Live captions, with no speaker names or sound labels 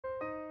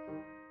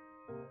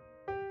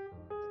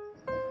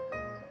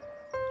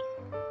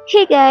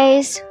Hey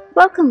guys,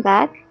 welcome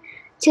back.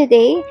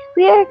 Today,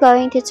 we are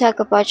going to talk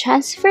about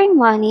transferring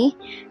money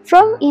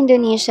from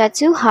Indonesia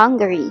to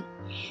Hungary.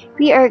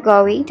 We are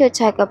going to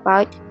talk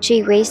about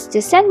 3 ways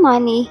to send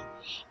money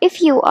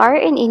if you are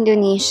in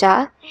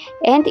Indonesia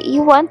and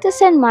you want to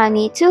send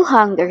money to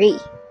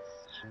Hungary.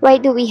 Why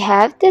do we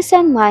have to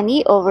send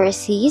money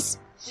overseas?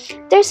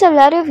 There's a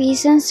lot of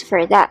reasons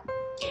for that.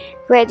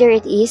 Whether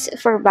it is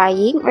for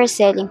buying or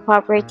selling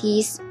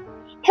properties,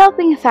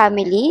 helping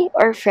family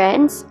or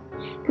friends,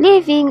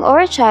 living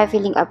or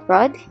traveling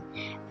abroad,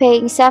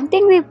 paying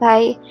something we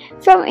buy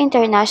from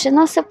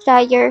international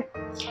supplier,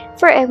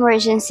 for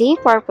emergency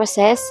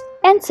purposes,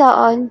 and so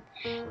on.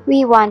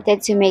 We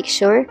wanted to make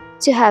sure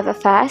to have a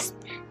fast,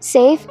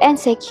 safe, and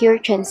secure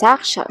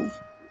transaction.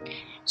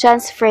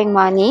 Transferring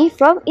money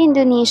from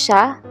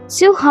Indonesia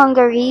to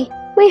Hungary,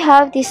 we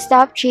have these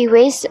top 3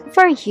 ways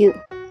for you.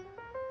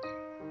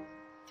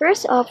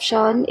 First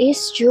option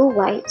is through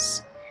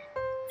Wise.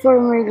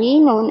 Formerly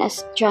known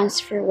as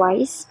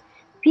TransferWise,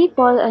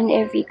 people on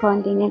every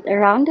continent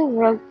around the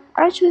world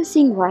are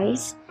choosing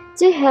Wise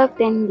to help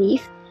them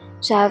live,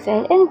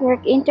 travel, and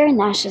work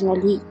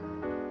internationally.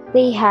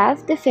 They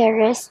have the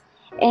fairest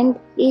and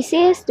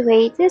easiest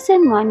way to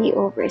send money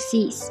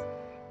overseas.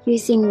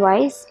 Using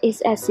Wise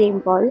is as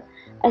simple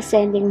as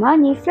sending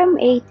money from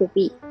A to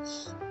B.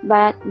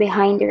 But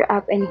behind their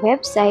app and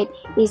website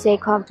is a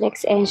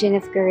complex engine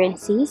of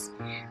currencies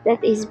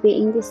that is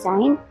being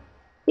designed,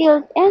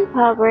 built, and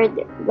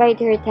powered by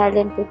their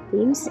talented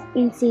teams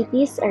in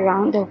cities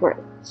around the world.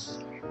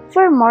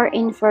 For more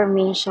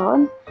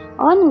information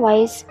on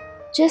Wise,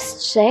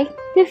 just check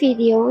the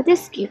video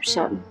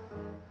description.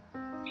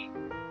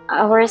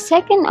 Our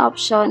second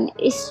option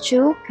is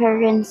through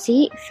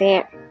Currency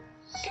Fair.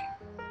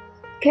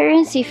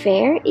 Currency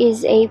Fair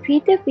is a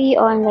P2P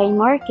online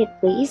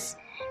marketplace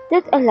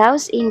that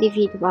allows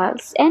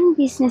individuals and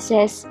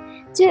businesses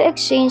to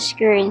exchange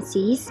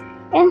currencies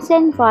and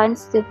send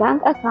funds to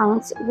bank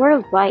accounts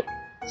worldwide.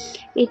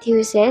 It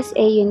uses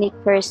a unique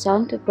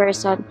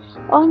person-to-person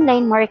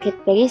online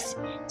marketplace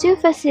to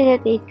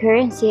facilitate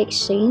currency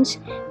exchange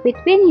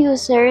between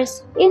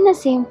users in a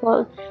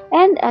simple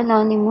and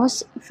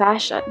anonymous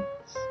fashion.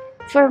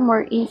 For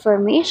more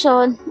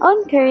information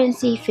on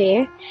Currency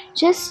Fair,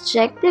 just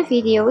check the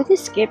video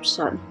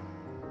description.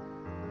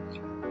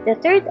 The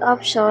third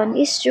option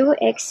is through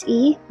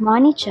XE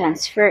Money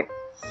Transfer.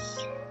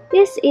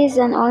 This is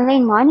an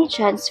online money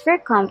transfer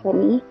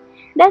company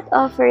that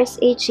offers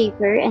a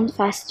cheaper and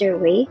faster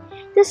way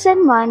to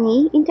send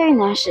money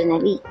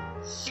internationally.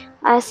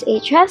 As a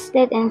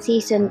trusted and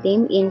seasoned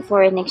team in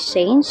foreign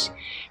exchange,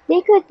 they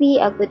could be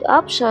a good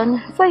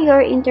option for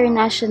your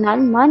international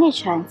money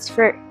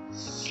transfer.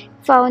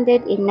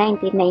 Founded in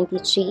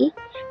 1993,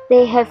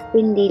 they have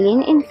been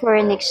dealing in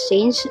foreign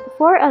exchange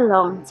for a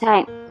long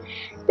time.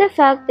 The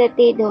fact that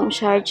they don't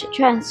charge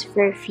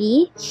transfer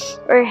fee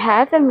or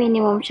have a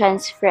minimum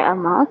transfer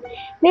amount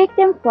make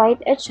them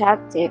quite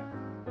attractive.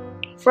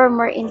 For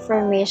more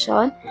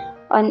information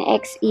on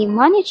XE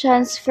Money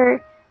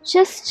Transfer,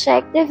 just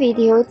check the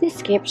video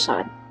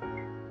description.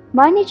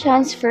 Money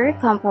transfer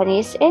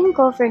companies and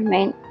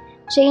government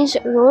change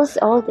rules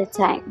all the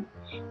time.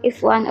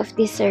 If one of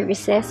these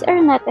services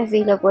are not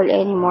available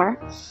anymore,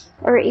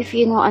 or if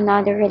you know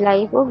another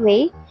reliable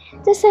way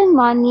to send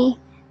money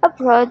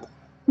abroad,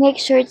 make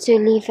sure to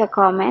leave a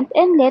comment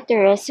and let the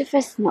rest of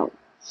us know.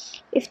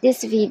 If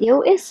this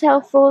video is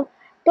helpful,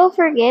 don't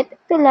forget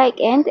to like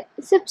and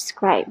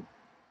subscribe.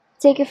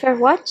 Thank you for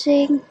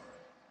watching.